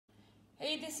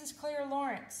Hey, this is Clara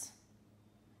Lawrence.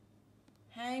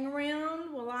 Hang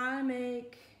around while I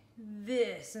make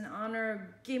this in honor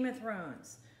of Game of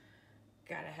Thrones.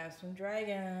 Gotta have some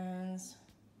dragons.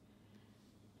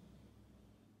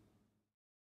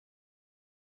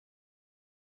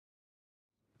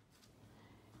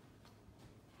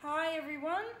 Hi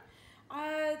everyone.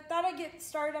 I thought I'd get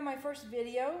started on my first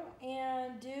video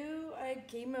and do a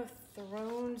Game of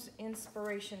Thrones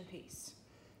inspiration piece.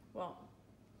 Well,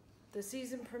 the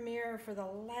season premiere for the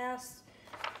last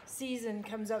season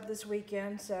comes up this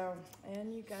weekend,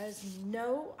 and you guys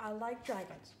know I like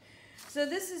dragons. So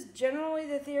this is generally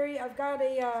the theory. I've got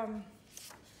a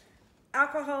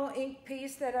alcohol ink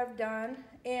piece that I've done,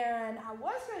 and I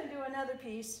was going to do another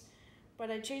piece, but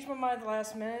I changed my mind at the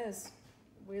last minute, as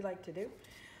we like to do.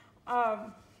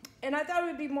 And I thought it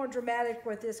would be more dramatic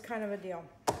with this kind of a deal,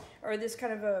 or this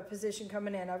kind of a position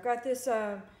coming in. I've got this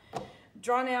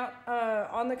drawn out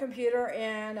on the computer,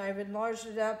 and I've enlarged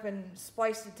it up and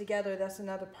spliced it together. That's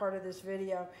another part of this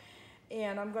video.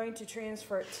 And I'm going to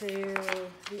transfer it to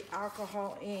the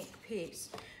alcohol ink piece.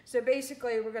 So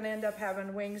basically we're going to end up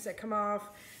having wings that come off.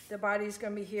 The body's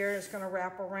going to be here. It's going to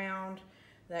wrap around.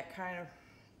 That's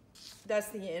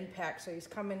the impact. So he's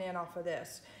coming in off of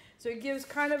this. So it gives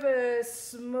kind of a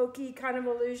smoky kind of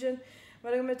illusion.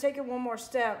 But I'm going to take it one more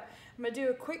step. I'm going to do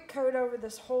a quick coat over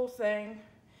this whole thing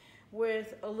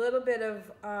with a little bit of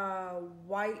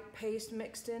white paste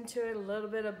mixed into it, a little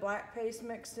bit of black paste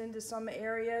mixed into some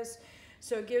areas.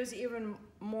 So it gives even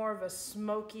more of a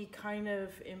smoky kind of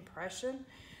impression.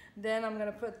 Then I'm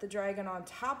gonna put the dragon on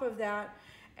top of that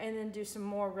and then do some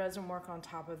more resin work on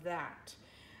top of that.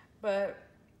 But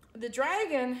the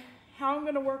dragon, how I'm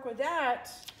gonna work with that,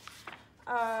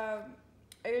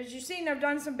 as you've seen, I've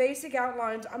done some basic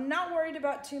outlines. I'm not worried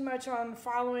about too much on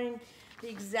following the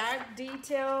exact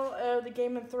detail of the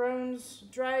Game of Thrones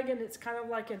dragon. It's kind of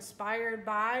like inspired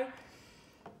by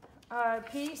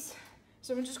piece.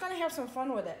 So I'm just gonna have some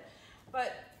fun with it.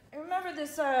 But remember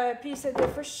this piece I did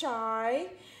for Shy,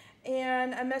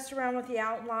 and I messed around with the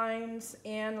outlines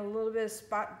and a little bit of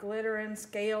spot glitter and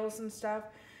scales and stuff.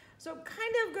 So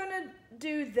kind of gonna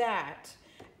do that.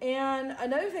 And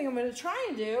another thing I'm gonna try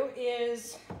and do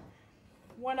is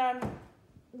when I'm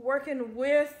working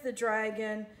with the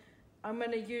dragon, I'm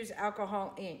going to use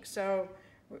alcohol ink. So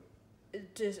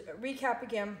just recap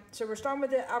again. So we're starting with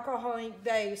the alcohol ink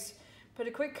base, put a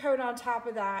quick coat on top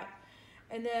of that,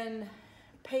 and then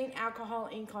paint alcohol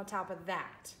ink on top of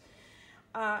that.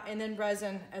 And then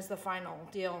resin as the final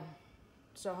deal.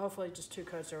 So hopefully just 2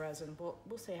 coats of resin.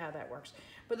 We'll see how that works.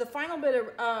 But the final bit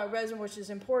of resin, which is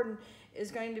important,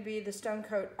 is going to be the Stone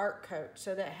Coat Art Coat,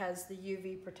 so that has the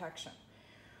UV protection.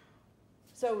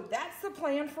 So that's the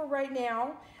plan for right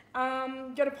now.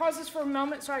 I'm gonna pause this for a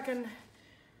moment so I can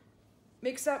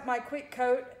mix up my quick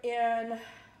coat and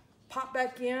pop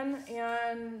back in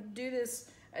and do this.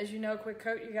 As you know, quick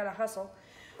coat, you gotta hustle.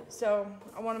 So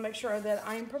I wanna make sure that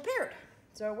I'm prepared.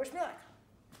 So wish me luck.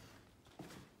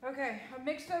 Okay, I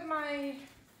mixed up my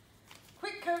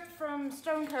quick coat from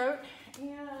Stone Coat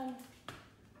and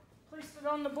placed it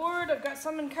on the board. I've got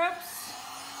some in cups.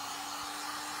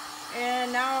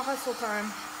 And now hustle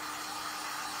time.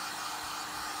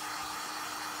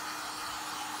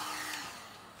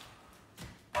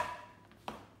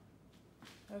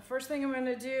 The first thing I'm going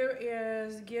to do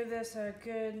is give this a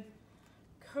good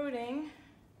coating.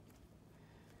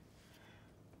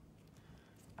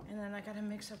 And then I got to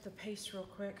mix up the paste real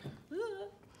quick.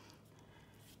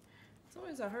 It's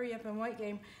always a hurry up and wait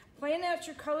game. Plan out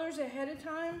your colors ahead of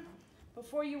time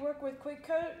before you work with quick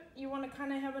coat. You want to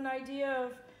kind of have an idea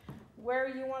of where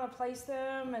you want to place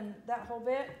them and that whole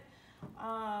bit.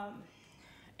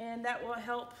 And that will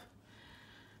help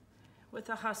with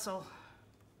the hustle.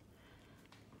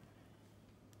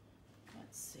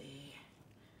 Let's see.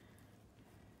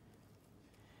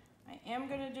 I am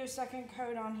going to do a second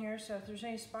coat on here, so if there's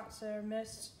any spots that are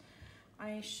missed,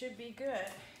 I should be good.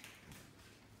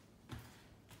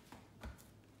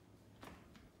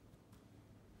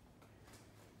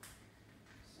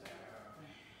 So,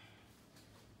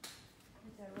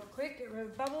 get that real quick, get rid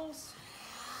of bubbles.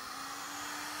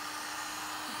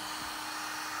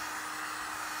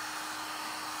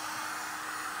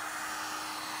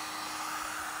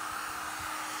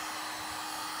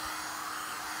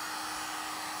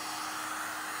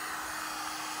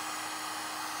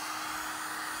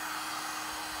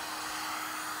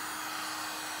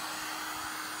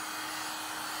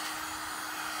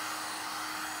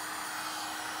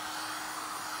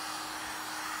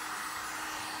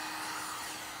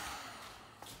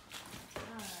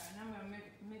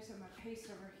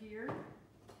 Paste over here.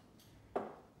 I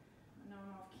know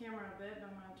I'm off camera camera a bit, but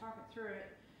I'm going to talk it through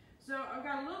it. So I've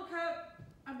got a little cup,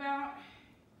 about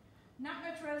not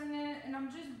much resin in it, and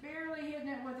I'm just barely hitting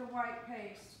it with a white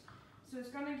paste. So it's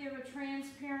going to give a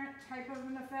transparent type of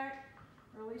an effect,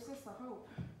 or at least that's the hope.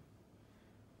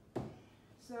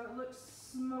 So it looks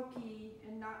smoky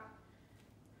and not,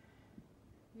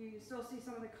 you still see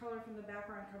some of the color from the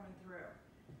background coming through.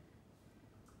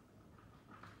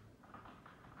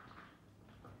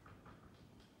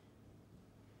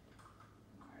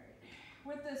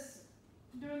 What this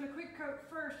doing the quick coat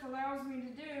first allows me to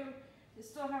do is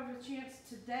still have a chance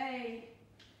today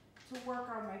to work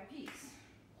on my piece.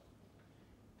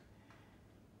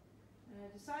 And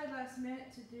I decided last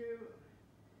minute to do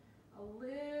a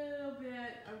little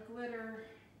bit of glitter,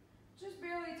 just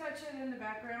barely touch it in the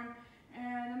background.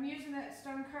 And I'm using that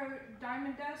Stone Coat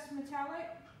Diamond Dust Metallic,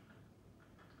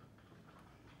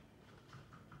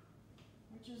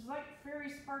 which is like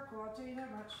fairy sparkle, I'll tell you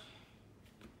that much.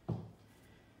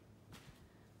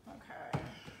 Okay,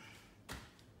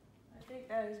 I think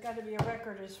that has got to be a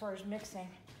record as far as mixing.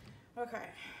 Okay,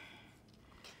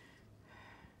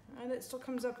 and it still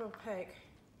comes up opaque.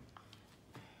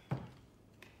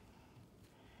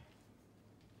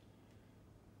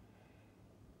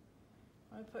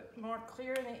 I put more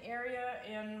clear in the area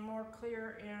and more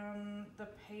clear in the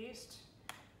paste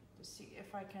to see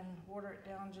if I can water it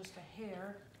down just a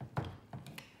hair.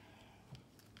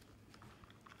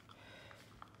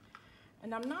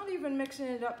 And I'm not even mixing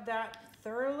it up that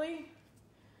thoroughly,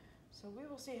 so we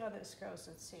will see how this goes.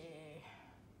 Let's see.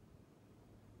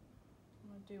 I'm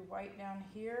gonna do white down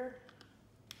here.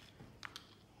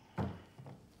 And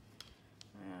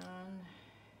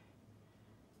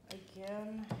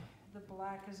again, the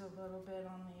black is a little bit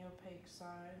on the opaque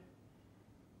side.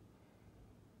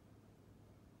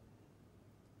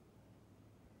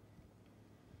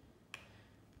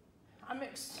 I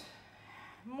mixed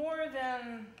more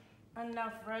than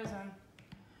enough resin.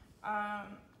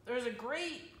 There's a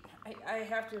great, I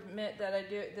have to admit that I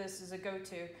do this as a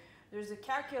go-to. There's a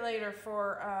calculator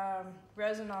for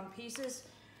resin on pieces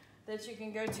that you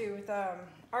can go to with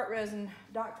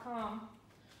artresin.com,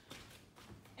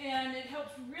 and it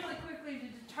helps really quickly to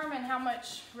determine how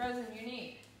much resin you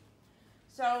need.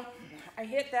 So I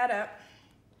hit that up.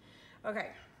 Okay,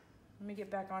 let me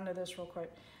get back onto this real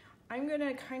quick. I'm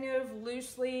gonna kind of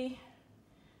loosely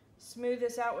smooth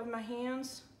this out with my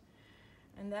hands,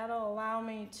 and that'll allow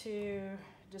me to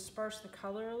disperse the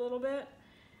color a little bit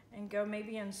and go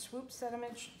maybe in swoop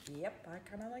sediment. Yep, I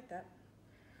kind of like that.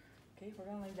 Okay, we're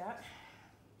gonna leave that.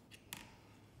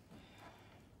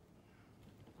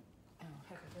 Oh,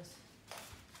 heck with this.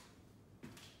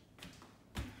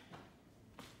 I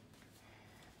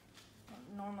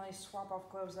don't normally swap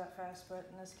off gloves that fast, but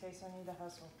in this case I need to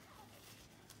hustle.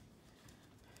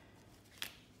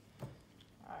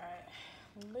 Alright,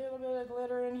 a little bit of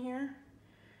glitter in here,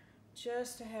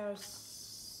 just to have,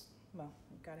 well,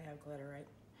 you've got to have glitter, right?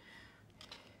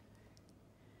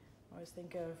 I always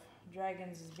think of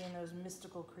dragons as being those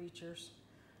mystical creatures,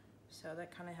 so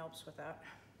that kind of helps with that.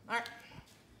 Alright,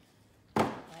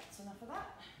 that's enough of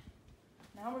that.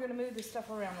 Now we're going to move this stuff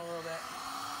around a little bit.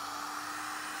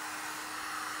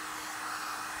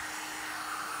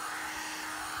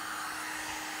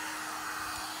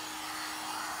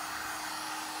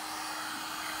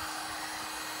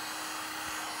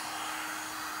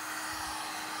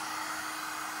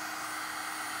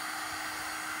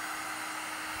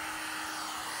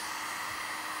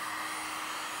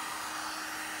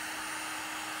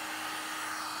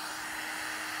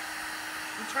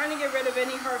 I'm trying to get rid of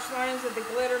any harsh lines that the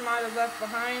glitter might have left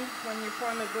behind when you're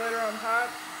pouring the glitter on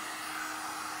top.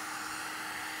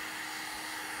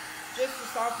 Just to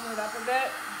soften it up a bit.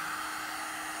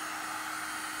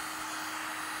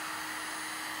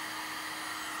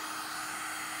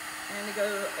 And to go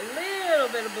a little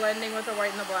bit of blending with the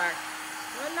white and the black.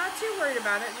 But not too worried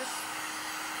about it, just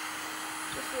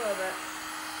a little bit.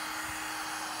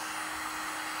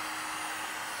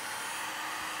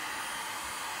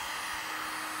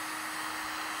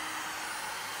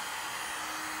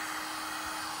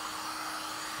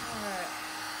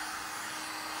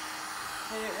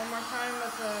 Hit it one more time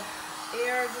with the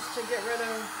air just to get rid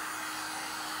of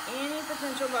any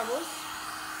potential bubbles.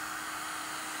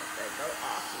 Let that go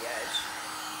off the edge.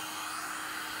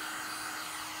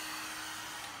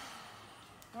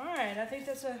 Alright, I think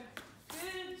that's a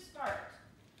good start.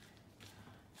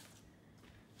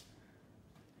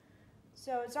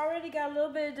 So it's already got a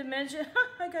little bit of dimension.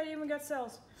 I even got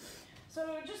cells.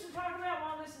 So just to talk about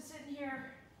while this is sitting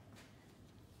here.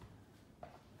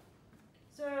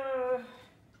 So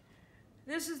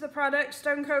this is the product,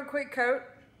 Stone Coat Quick Coat.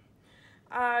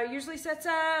 Usually sets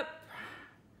up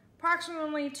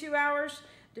approximately 2 hours.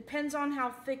 Depends on how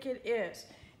thick it is.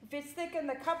 If it's thick in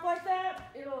the cup like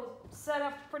that, it'll set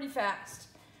up pretty fast.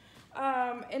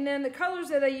 And then the colors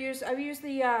that I've used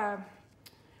the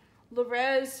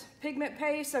Res pigment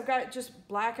paste. I've got just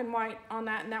black and white on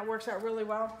that, and that works out really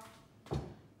well.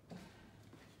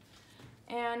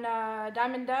 And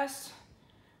diamond dust,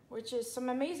 which is some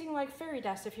amazing like fairy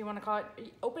dust, if you want to call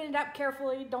it. Open it up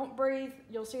carefully, don't breathe.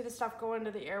 You'll see the stuff go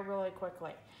into the air really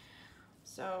quickly.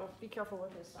 So be careful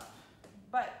with this stuff.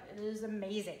 But it is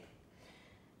amazing.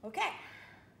 Okay,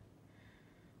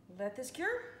 let this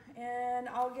cure, and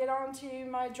I'll get on to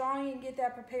my drawing and get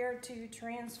that prepared to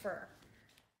transfer.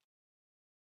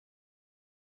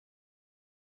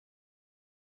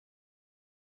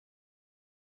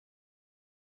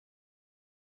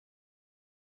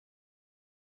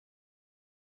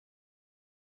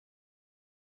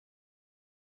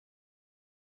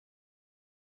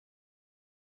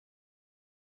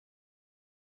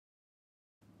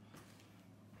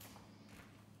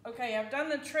 Okay, I've done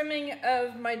the trimming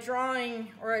of my drawing,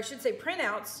 or I should say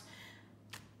printouts,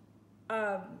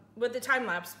 with the time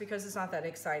lapse because it's not that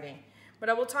exciting. But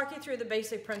I will talk you through the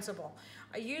basic principle.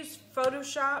 I use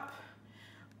Photoshop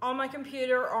on my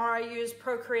computer, or I use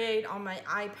Procreate on my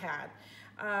iPad,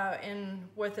 and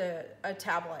with a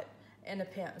tablet and a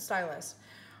pen, stylus.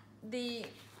 The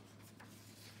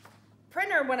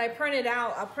printer, when I print it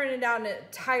out, I'll print it out in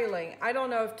tiling. I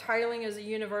don't know if tiling is a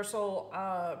universal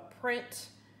print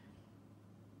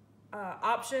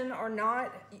option or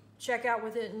not. Check out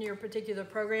with it in your particular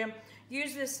program.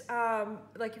 Use this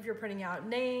like if you're printing out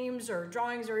names or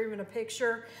drawings or even a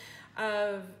picture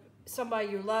of somebody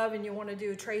you love and you want to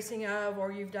do a tracing of,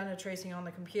 or you've done a tracing on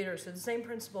the computer. So the same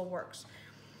principle works.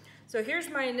 So here's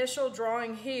my initial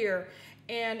drawing here,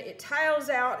 and it tiles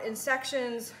out in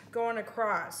sections going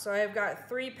across. So I've got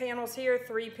 3 panels here,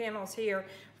 3 panels here.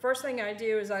 First thing I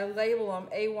do is I label them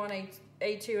A1,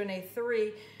 A2, and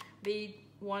A3,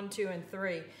 B1, 2, and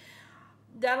 3.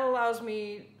 That allows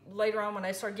me later on when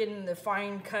I start getting the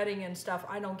fine cutting and stuff,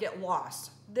 I don't get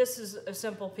lost. This is a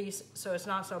simple piece, so it's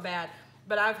not so bad.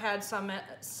 But I've had some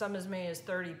as many as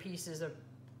 30 pieces of,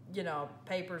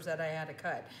 papers that I had to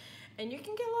cut. And you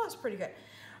can get lost pretty good.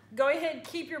 Go ahead,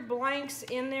 keep your blanks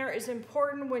in there. It's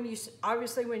important when you,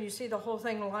 obviously when you see the whole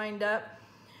thing lined up,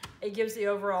 it gives the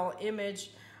overall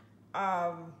image.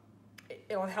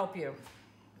 It'll help you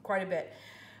quite a bit.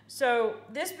 So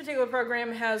this particular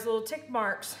program has little tick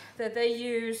marks that they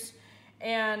use,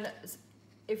 and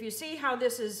if you see how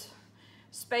this is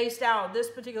spaced out, this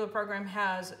particular program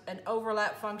has an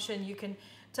overlap function. You can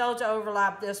tell it to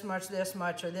overlap this much,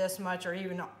 or this much, or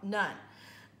even none.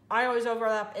 I always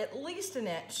overlap at least an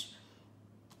inch,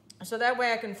 so that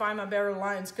way I can find my better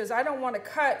lines, because I don't want to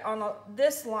cut on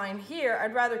this line here.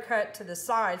 I'd rather cut to the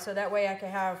side, so that way I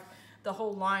can have the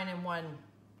whole line in one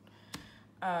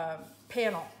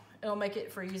panel. It'll make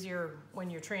it for easier when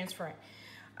you're transferring.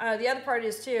 The other part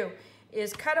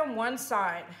is cut on one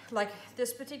side, like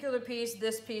this particular piece,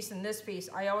 and this piece.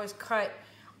 I always cut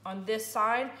on this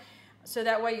side, so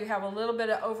that way you have a little bit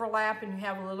of overlap and you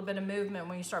have a little bit of movement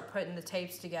when you start putting the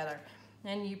tapes together.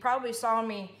 And you probably saw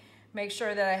me make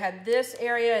sure that I had this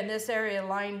area and this area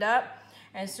lined up.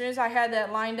 And as soon as I had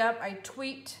that lined up, I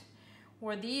tweaked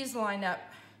where these line up.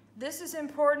 This is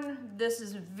important. This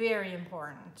is very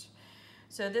important.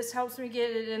 So this helps me get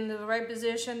it in the right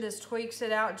position. This tweaks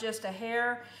it out just a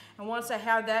hair. And once I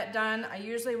have that done, I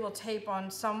usually will tape on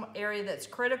some area that's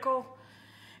critical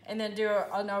and then do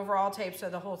an overall tape so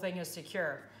the whole thing is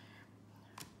secure,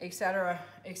 etc.,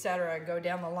 etc., go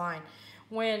down the line.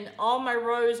 When all my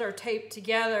rows are taped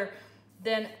together,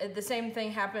 then the same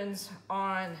thing happens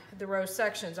on the row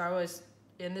sections. I always,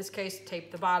 in this case,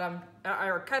 tape the bottom,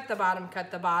 or cut the bottom,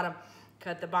 cut the bottom,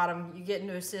 cut the bottom. You get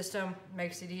into a system,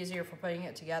 makes it easier for putting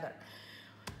it together.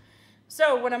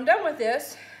 So when I'm done with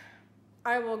this,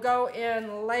 I will go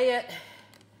and lay it.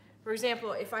 For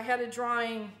example, if I had a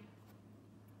drawing,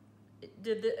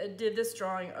 did this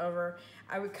drawing over,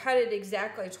 I would cut it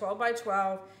exactly 12 by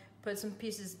 12, put some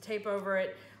pieces of tape over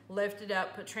it, lift it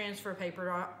up, put transfer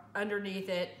paper underneath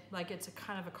it, like it's a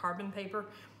kind of a carbon paper,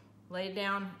 lay it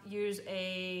down, use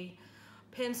a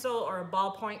pencil or a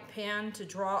ballpoint pen to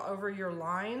draw over your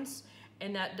lines,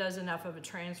 and that does enough of a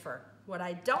transfer. What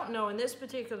I don't know in this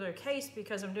particular case,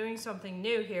 because I'm doing something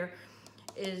new here,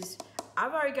 is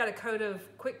I've already got a coat of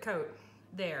quick coat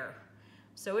there.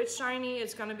 So it's shiny,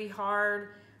 it's gonna be hard.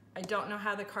 I don't know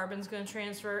how the carbon's gonna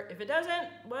transfer. If it doesn't,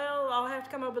 well, I'll have to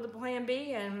come up with a plan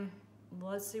B and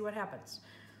let's see what happens.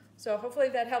 So hopefully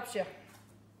that helps you.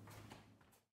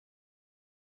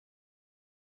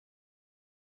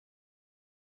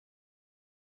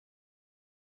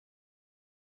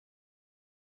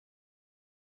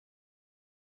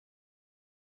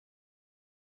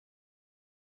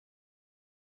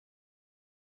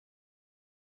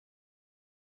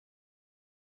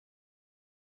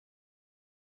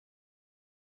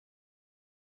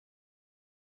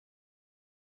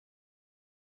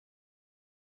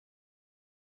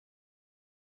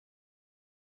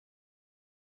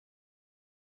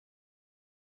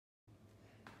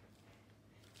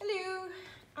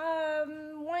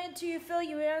 wanted to fill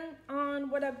you in on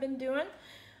what I've been doing.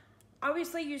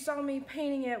 Obviously you saw me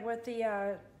painting it with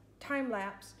the time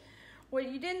lapse.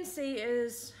 What you didn't see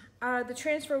is the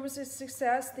transfer was a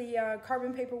success. The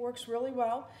carbon paper works really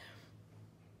well.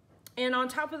 And on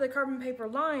top of the carbon paper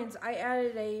lines, I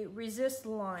added a resist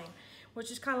line,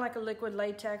 which is kind of like a liquid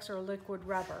latex or a liquid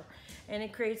rubber. And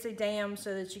it creates a dam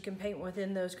so that you can paint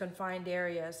within those confined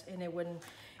areas and it wouldn't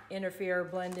interfere or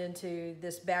blend into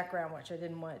this background, which I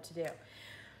didn't want it to do.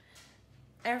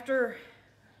 After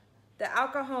the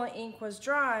alcohol ink was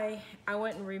dry, I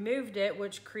went and removed it,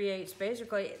 which creates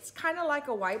basically, it's kind of like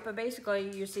a white, but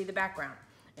basically you see the background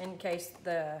in case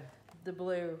the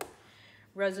blue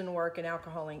resin work and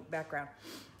alcohol ink background.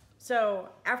 So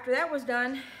after that was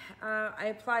done, I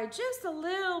applied just a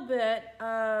little bit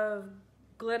of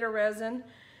glitter resin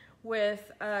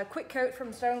with a quick coat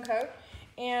from Stone Coat,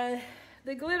 and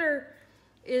the glitter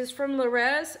is from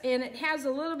Lorez, and it has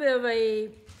a little bit of a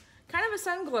kind of a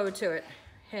sun glow to it,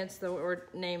 hence the word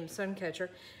name Suncatcher.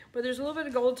 But there's a little bit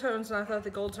of gold tones, and I thought the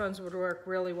gold tones would work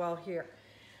really well here.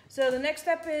 So the next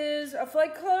step is a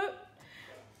flood coat.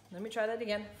 Let me try that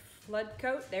again. Flood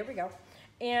coat, there we go.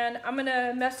 And I'm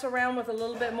gonna mess around with a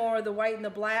little bit more of the white and the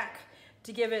black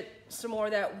to give it some more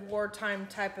of that wartime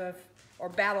type of, or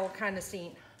battle kind of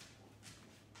scene.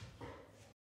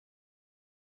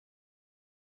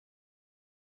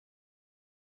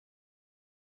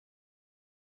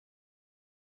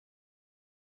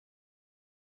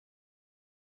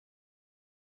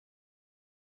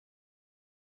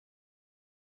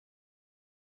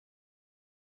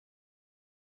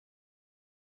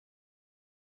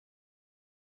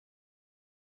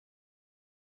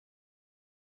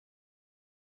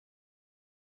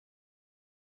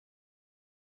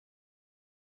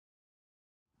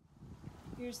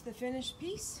 Here's the finished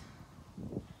piece.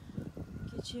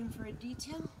 Get you in for a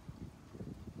detail.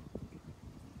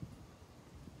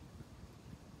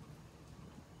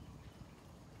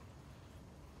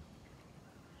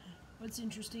 What's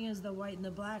interesting is the white and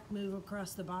the black move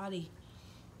across the body,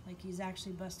 like he's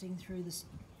actually busting through this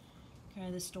kind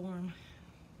of the storm.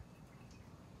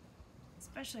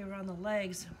 Especially around the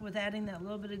legs. With adding that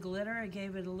little bit of glitter, it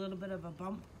gave it a little bit of a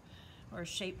bump or a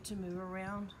shape to move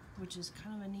around, which is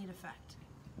kind of a neat effect.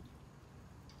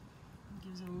 It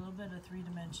gives it a little bit of 3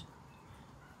 dimension.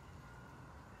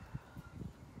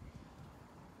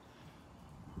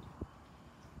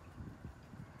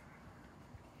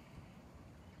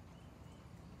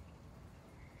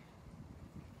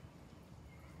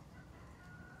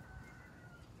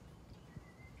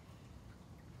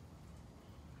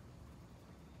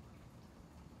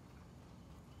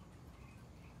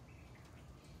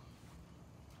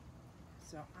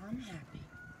 So I'm happy.